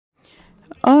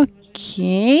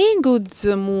Okay, good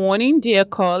morning, dear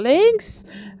colleagues.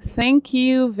 Thank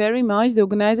you very much, the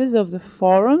organizers of the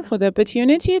forum, for the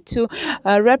opportunity to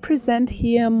represent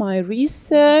here my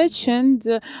research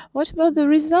and what about the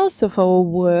results of our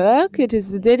work. It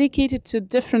is dedicated to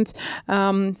different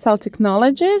cell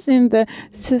technologies in the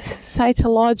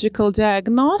cytological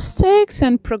diagnostics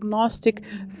and prognostic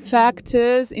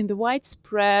factors in the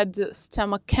widespread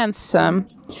stomach cancer.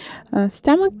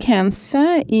 Stomach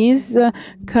cancer is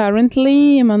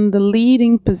currently among the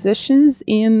leading positions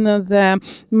in the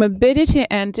morbidity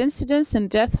and incidence and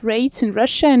death rates in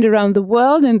Russia and around the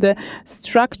world. In the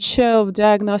structure of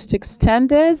diagnostic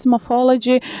standards,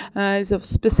 morphology is of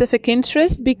specific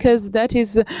interest because that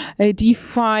is a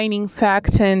defining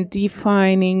factor and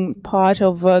defining part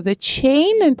of the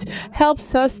chain. It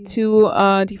helps us to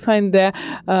define the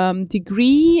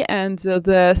degree and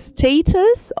the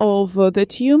status of the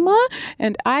tumor,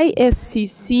 and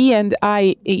ISCC and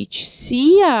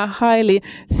IHC are highly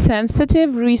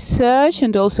sensitive research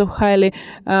and also highly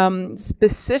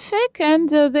specific, and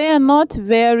they are not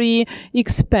very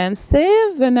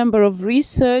expensive. A number of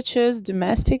researchers,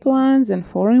 domestic ones and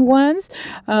foreign ones,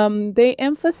 they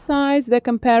emphasize the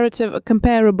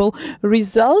comparable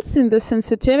results in the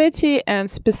sensitivity and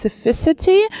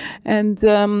specificity. And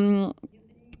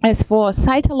as for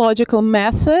cytological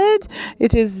method,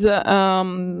 it is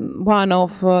one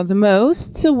of the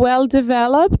most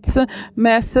well-developed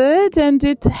method, and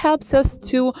it helps us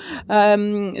to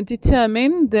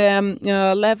determine the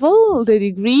level, the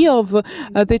degree of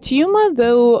the tumor,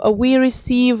 though we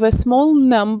receive a small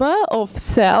number of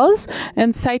cells,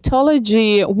 and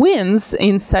cytology wins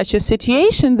in such a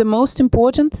situation. The most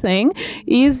important thing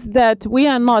is that we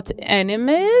are not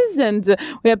enemies, and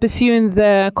we are pursuing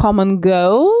the common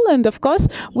goal. And of course,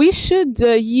 we should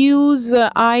use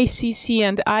ICC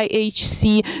and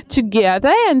IHC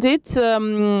together, and it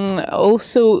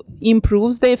also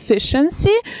improves the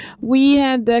efficiency. We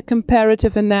had the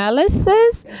comparative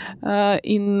analysis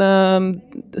in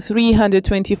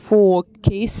 324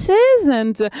 cases,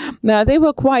 and they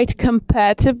were quite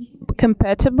compatible,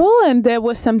 and there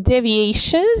were some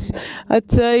deviations,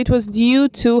 but it was due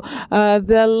to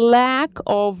the lack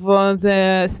of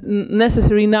the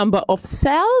necessary number of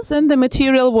cells, and the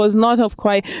material was not of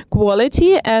quite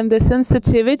quality, and the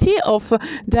sensitivity of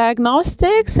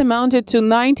diagnostics amounted to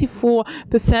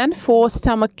 94% for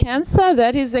stomach cancer.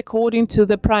 That is according to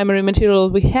the primary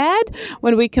material we had.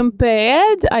 When we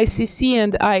compared ICC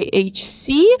and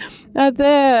IHC,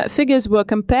 the figures were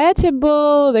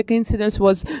compatible, the incidence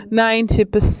was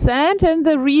 90%, and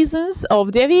the reasons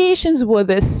of deviations were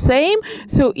the same,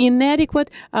 so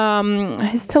inadequate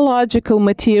histological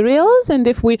materials. And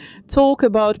if we talk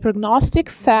about prognostic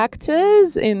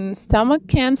factors in stomach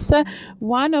cancer,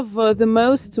 one of the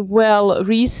most well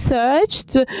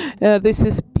researched, this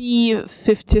is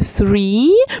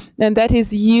P53, and that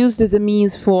is used as a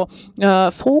means for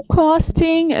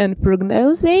forecasting and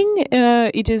prognosing.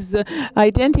 It is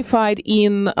identified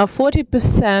in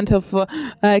 40% of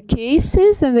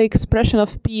cases, and the expression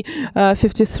of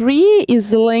P53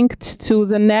 is linked to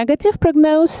the negative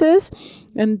prognosis.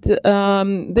 And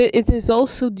it is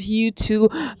also due to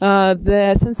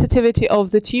the sensitivity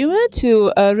of the tumor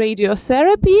to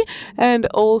radiotherapy, and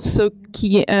also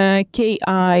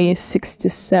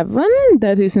Ki67,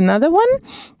 that is another one.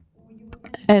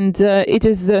 And it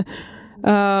is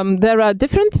there are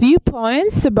different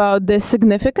viewpoints about the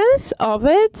significance of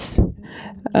it.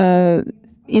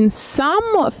 In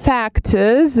some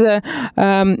factors,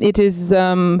 it is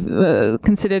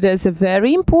considered as a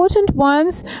very important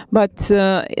ones, but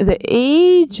the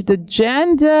age, the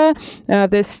gender,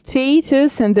 the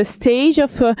status, and the stage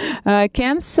of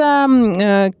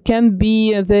cancer can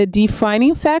be the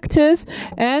defining factors,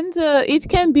 and it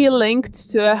can be linked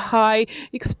to a high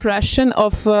expression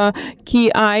of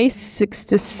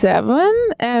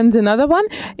Ki67, and another one,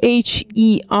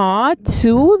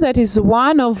 HER2, that is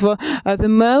one of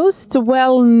the most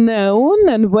well-known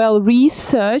and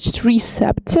well-researched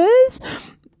receptors.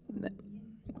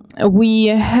 We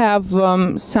have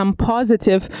some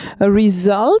positive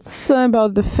results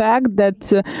about the fact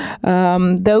that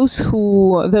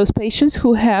those patients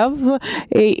who have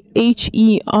a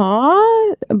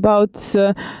HER, about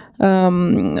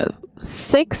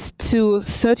 6 to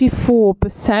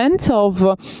 34% of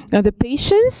the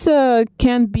patients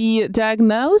can be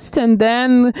diagnosed and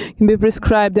then can be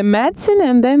prescribed a medicine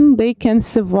and then they can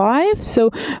survive. So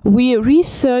we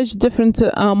research different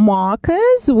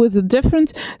markers with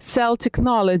different cell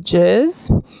technologies.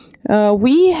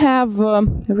 We have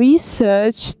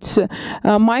researched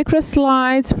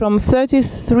microslides from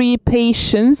 33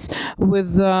 patients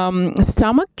with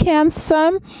stomach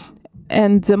cancer.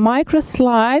 And the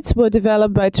microslides were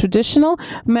developed by traditional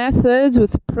methods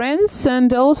with prints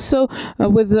and also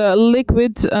with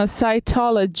liquid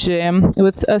cytology,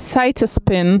 with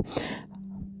cytospin.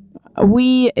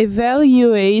 We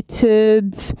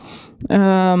evaluated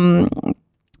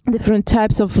different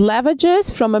types of lavages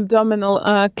from abdominal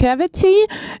cavity,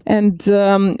 and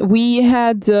we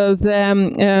had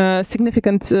the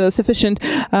significant sufficient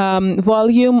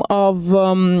volume of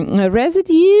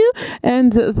residue,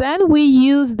 and then we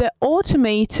used the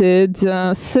automated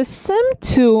system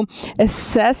to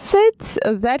assess it.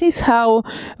 That is how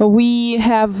we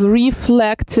have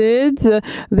reflected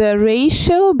the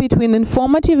ratio between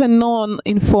informative and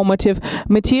non-informative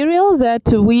material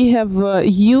that we have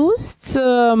used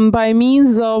by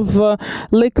means of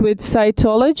liquid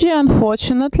cytology,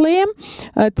 unfortunately,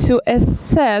 to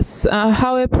assess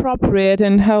how appropriate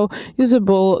and how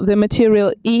usable the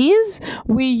material is.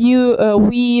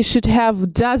 We should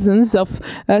have dozens of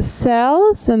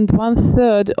cells, and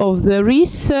 1/3 of the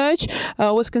research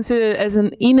was considered as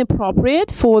an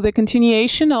inappropriate for the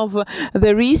continuation of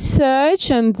the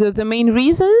research, and the main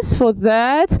reasons for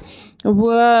that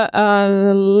were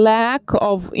lack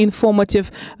of informative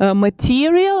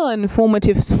material,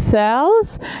 informative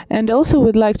cells. And also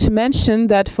would like to mention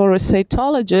that for a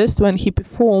cytologist, when he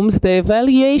performs the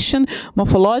evaluation,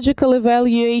 morphological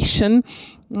evaluation,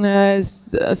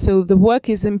 so the work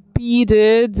is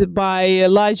impeded by a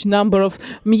large number of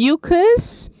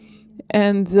mucus,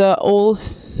 and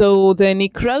also the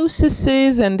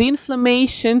necrosises and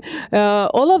inflammation,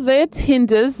 all of it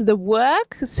hinders the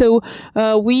work. So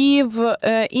we've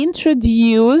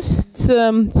introduced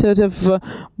sort of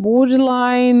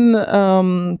borderline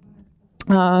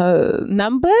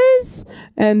numbers,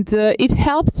 and it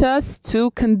helped us to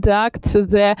conduct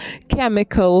the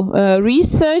chemical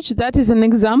research. That is an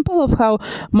example of how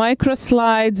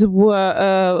microslides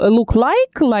look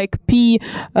like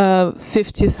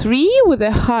P53 with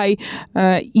a high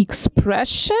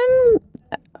expression,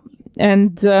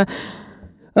 and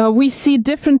we see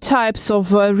different types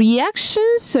of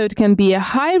reactions, so it can be a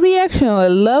high reaction or a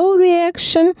low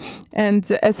reaction. And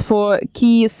as for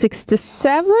key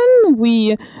 67,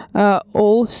 we have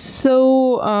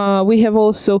also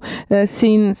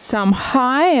seen some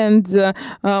high and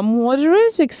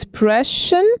moderate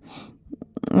expression,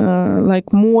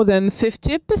 like more than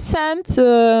 50%.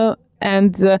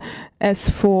 And as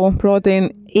for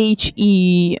protein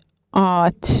HER2,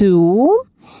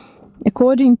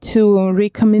 according to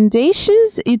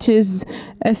recommendations, it is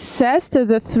assessed at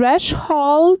the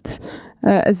threshold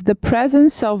as the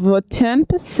presence of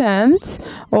 10%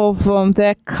 of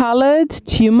the colored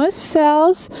tumor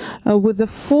cells with the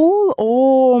full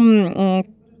or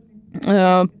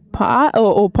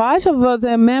part of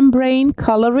the membrane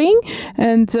coloring,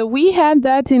 and we had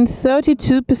that in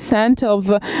 32% of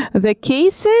the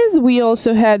cases. We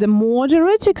also had a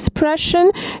moderate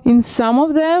expression in some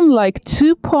of them, like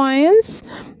 2 points.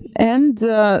 And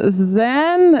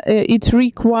then it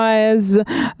requires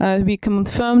be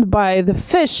confirmed by the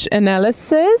FISH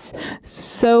analysis.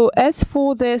 So as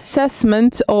for the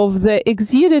assessment of the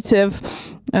exudative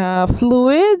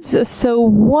fluids, so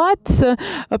what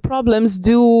problems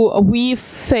do we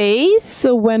face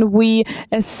when we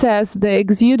assess the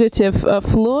exudative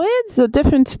fluids?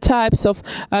 Different types of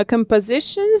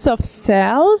compositions of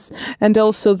cells, and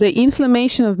also the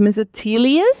inflammation of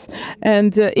mesothelius,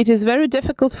 and it is very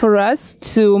difficult for us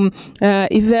to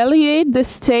evaluate the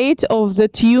state of the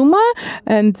tumor.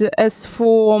 And as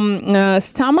for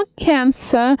stomach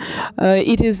cancer,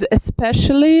 it is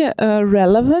especially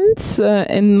relevant.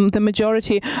 In the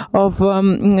majority of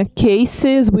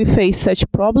cases, we face such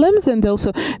problems, and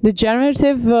also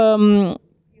degenerative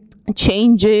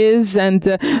changes and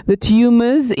the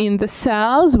tumors in the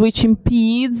cells, which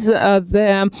impedes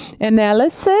the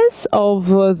analysis of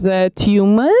the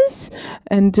tumors.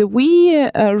 And we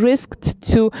risked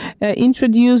to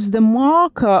introduce the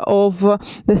marker of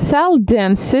the cell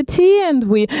density, and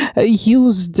we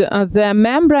used the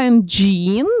membrane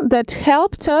gene that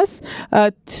helped us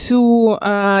to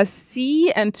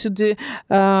see and to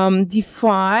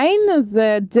define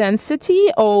the density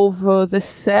of the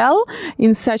cell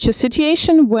in such a a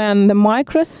situation when the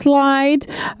microslide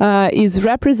is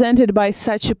represented by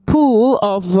such a pool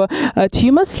of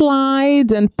tumor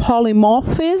slide, and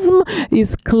polymorphism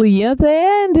is clear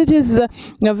there, and it is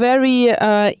very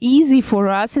easy for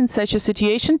us in such a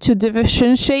situation to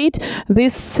differentiate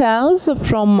these cells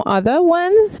from other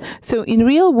ones. So in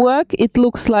real work it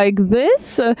looks like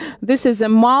this. This is a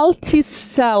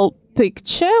multi-cell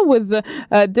picture with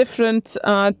different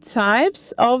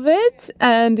types of it,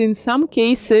 and in some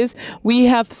cases we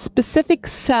have specific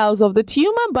cells of the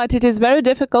tumor, but it is very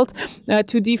difficult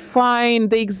to define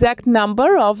the exact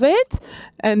number of it.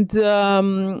 And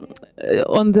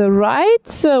on the right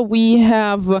we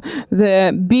have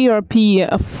the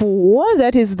BRP4,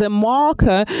 that is the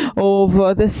marker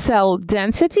of the cell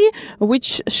density,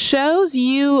 which shows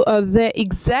you the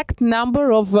exact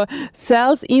number of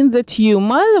cells in the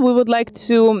tumor. We would like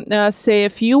to say a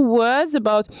few words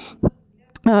about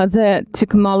the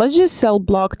technology, cell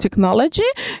block technology.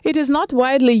 It is not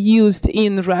widely used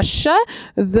in Russia,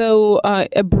 though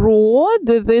abroad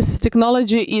this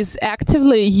technology is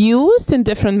actively used in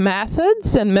different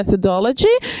methods and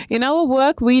methodology. In our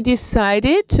work we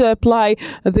decided to apply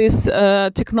this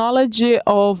technology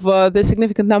of the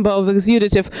significant number of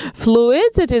exudative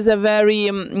fluids. It is a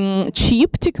very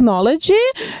cheap technology,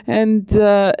 and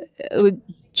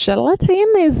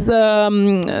gelatin is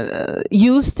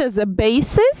used as a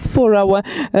basis for our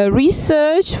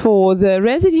research for the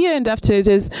residue, and after it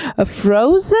is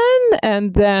frozen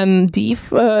and then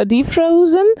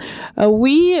defrozen,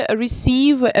 we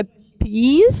receive a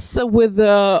piece with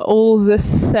all the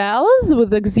cells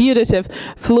with exudative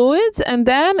fluids, and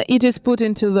then it is put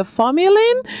into the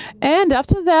formalin, and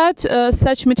after that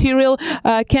such material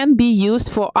can be used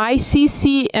for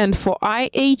ICC and for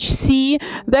IHC.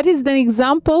 That is the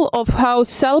example of how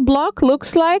cell block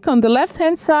looks like. On the left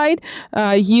hand side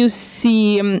you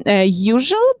see a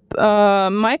usual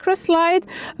microslide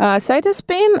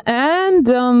cytospin, and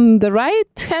on the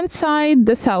right hand side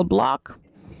the cell block.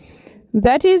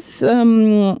 That is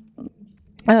the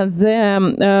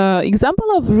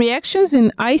example of reactions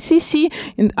in ICC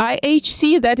and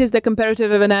IHC. That is the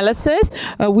comparative analysis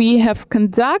we have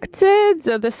conducted.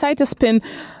 The cytospin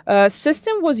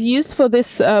system was used for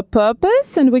this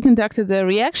purpose, and we conducted the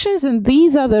reactions, and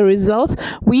these are the results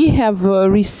we have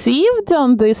received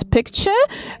on this picture.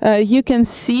 You can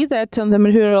see that on the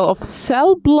material of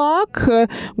cell block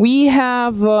we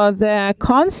have the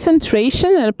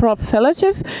concentration and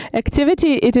proliferative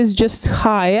activity. It is just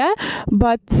higher,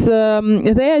 but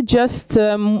they are just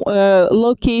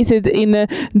located in a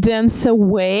denser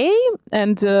way,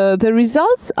 and the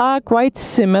results are quite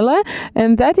similar,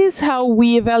 and that is how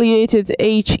we evaluated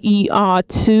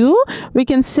HER2. We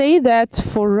can say that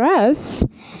for us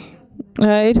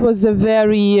it was a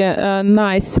very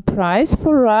nice surprise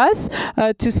for us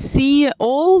to see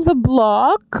all the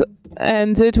block,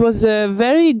 and it was a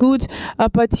very good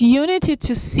opportunity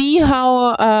to see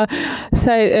how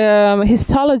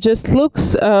histologist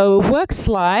works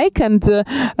like, and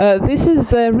this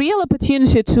is a real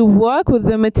opportunity to work with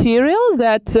the material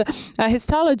that a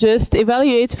histologist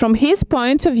evaluates from his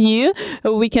point of view.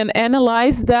 We can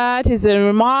analyze that. Is a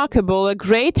remarkable, a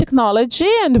great technology,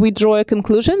 and we draw a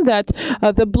conclusion that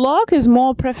the block is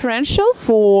more preferential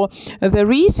for the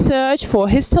research, for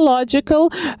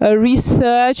histological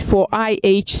research, for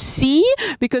IHC,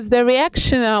 because the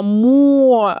reactions are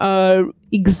more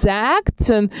exact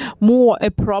and more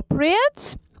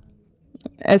appropriate,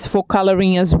 as for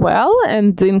coloring as well.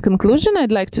 And in conclusion,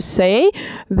 I'd like to say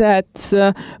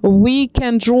that we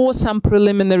can draw some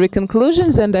preliminary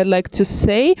conclusions, and I'd like to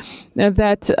say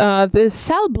that the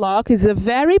cell block is a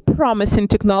very promising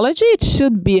technology. It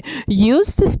should be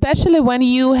used, especially when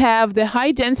you have the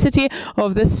high density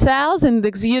of the cells and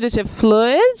the exudative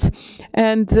fluids.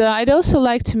 And I'd also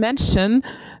like to mention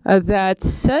that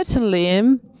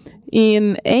certainly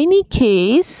in any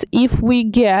case, if we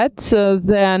get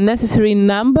the necessary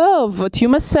number of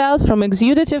tumor cells from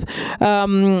exudative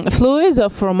fluids or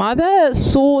from other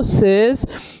sources,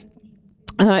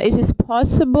 it is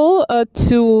possible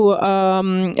to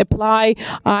apply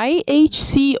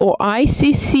IHC or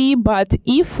ICC, but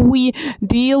if we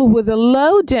deal with a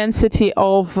low density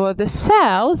of the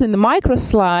cells in the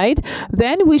microslide,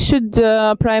 then we should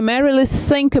primarily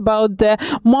think about the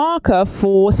marker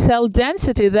for cell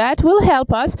density. That will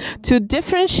help us to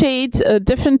differentiate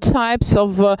different types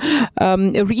of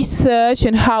research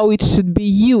and how it should be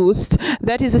used.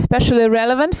 That is especially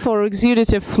relevant for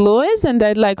exudative fluids, and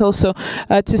I'd like also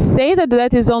to say that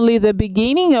that is only the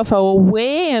beginning of our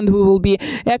way, and we will be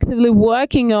actively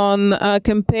working on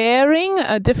comparing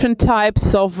different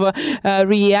types of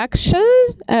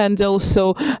reactions, and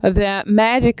also the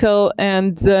medical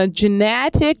and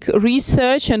genetic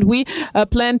research, and we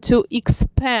plan to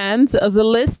expand the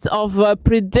list of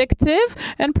predictive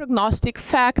and prognostic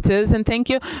factors. And thank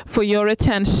you for your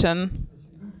attention.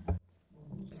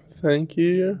 Thank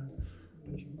you.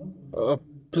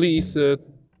 Please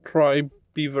try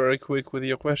be very quick with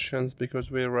your questions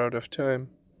because we're out of time.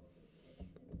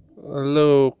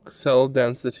 Low cell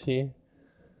density.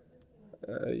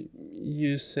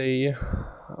 You say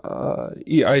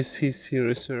EICC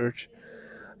research.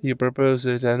 You propose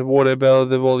it, and what about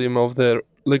the volume of the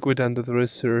liquid under the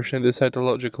research and the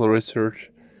cytological research?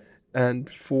 And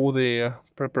for the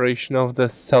preparation of the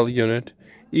cell unit,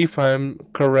 if I'm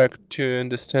correct to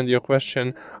understand your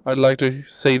question, I'd like to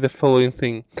say the following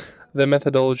thing. The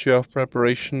methodology of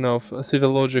preparation of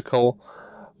cytological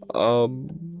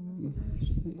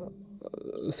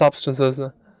substances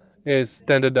is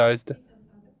standardized.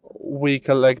 We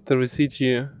collect the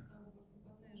residue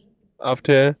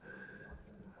after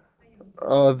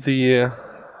the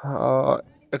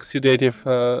exudative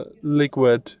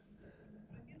liquid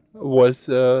was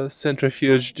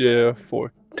centrifuged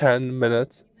for 10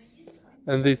 minutes,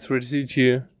 and this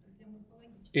residue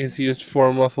is used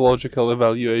for morphological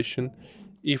evaluation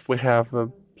if we have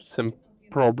some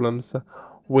problems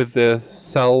with the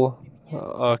cell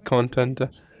content,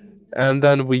 and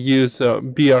then we use a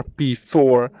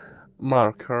BRP4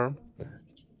 marker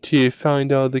to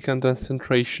find out the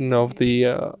concentration of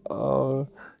the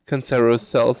cancerous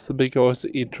cells, because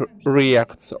it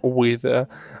reacts with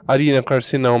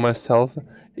adenocarcinoma cells.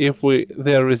 If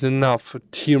there is enough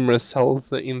tumor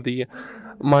cells in the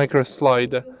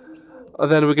microslide,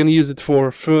 then we can use it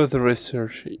for further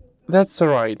research. That's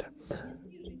right.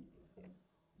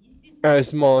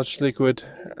 As much liquid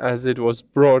as it was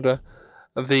brought,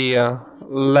 the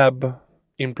lab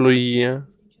employee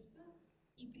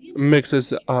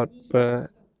mixes up,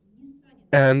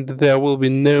 and there will be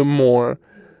no more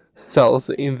cells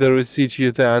in the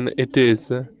residue than it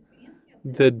is.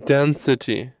 The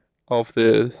density of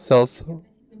the cells,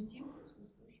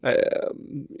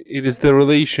 it is the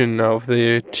relation of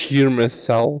the tumor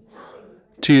cell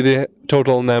to the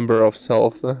total number of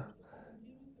cells.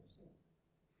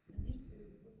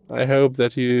 I hope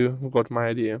that you got my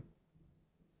idea.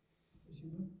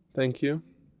 Thank you.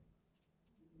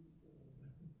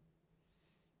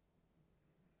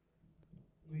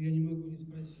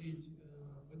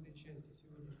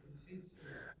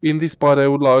 In this part, I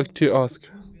would like to ask,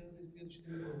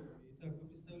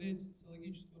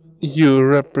 you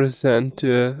represent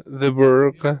the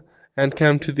work and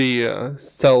come to the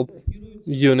cell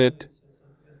unit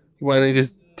when it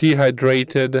is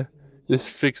dehydrated, it is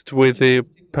fixed with the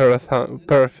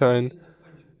paraffin,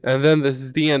 and then this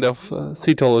is the end of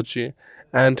cytology.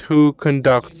 And who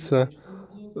conducts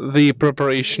the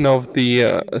preparation of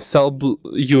the cell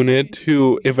unit,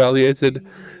 who evaluates it,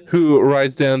 who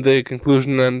writes down the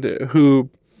conclusion, and who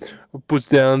puts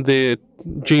down the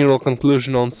general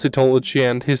conclusion on cytology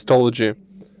and histology.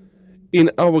 In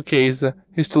our case,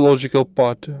 histological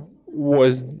part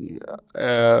was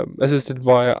assisted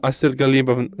by Asil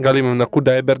Galimovna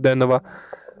Kudai-Berdenova,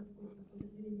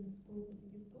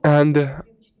 and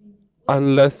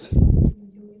unless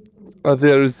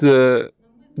there is a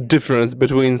difference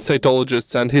between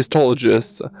cytologists and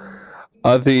histologists,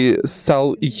 the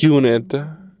cell unit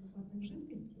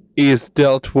is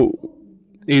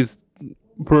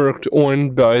worked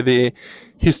on by the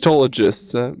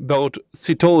histologists, but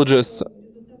cytologists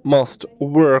must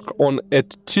work on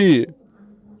it too,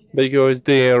 because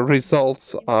their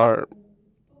results are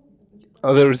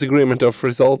there is agreement of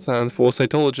results, and for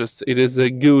cytologists it is a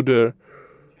good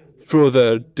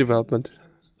further development.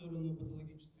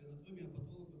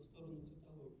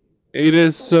 It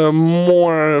is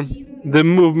more the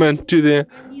movement to the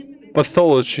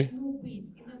pathology.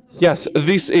 Yes,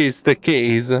 this is the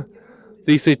case.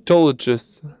 The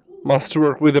cytologists must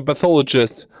work with the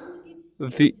pathologists.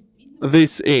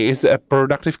 This is a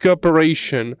productive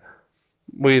cooperation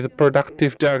with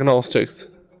productive diagnostics.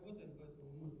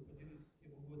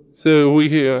 So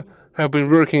we have been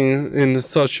working in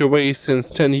such a way since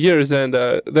 10 years, and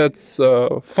that's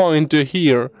fine to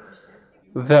hear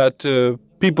that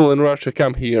people in Russia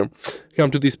come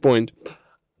to this point.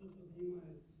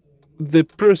 The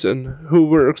person who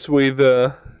works with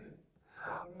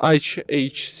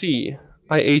IHC,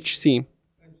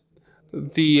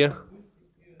 the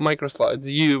microslides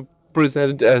you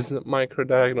presented as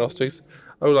microdiagnostics,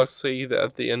 I would like to say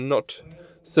that they are not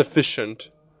sufficient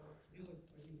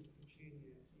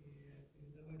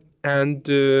and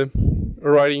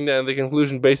writing down the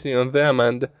conclusion based on them,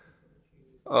 and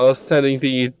sending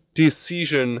the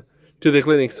decision to the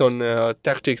clinics on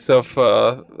tactics of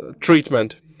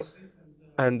treatment.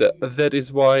 And that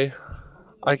is why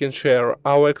I can share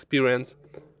our experience.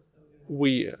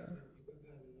 We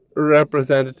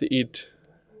represented it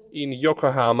in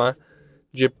Yokohama,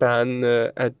 Japan,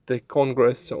 at the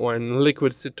Congress on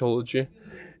Liquid Cytology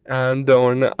and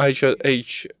on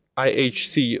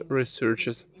IHC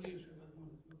researches.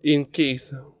 In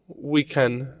case we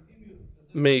can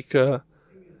make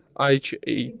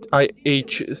IHC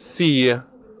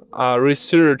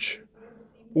research,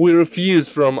 we refuse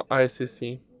from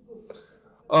ICC.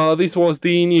 This was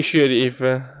the initiative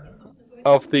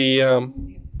of the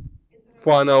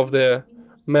one of the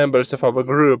members of our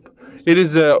group. It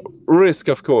is a risk,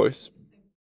 of course.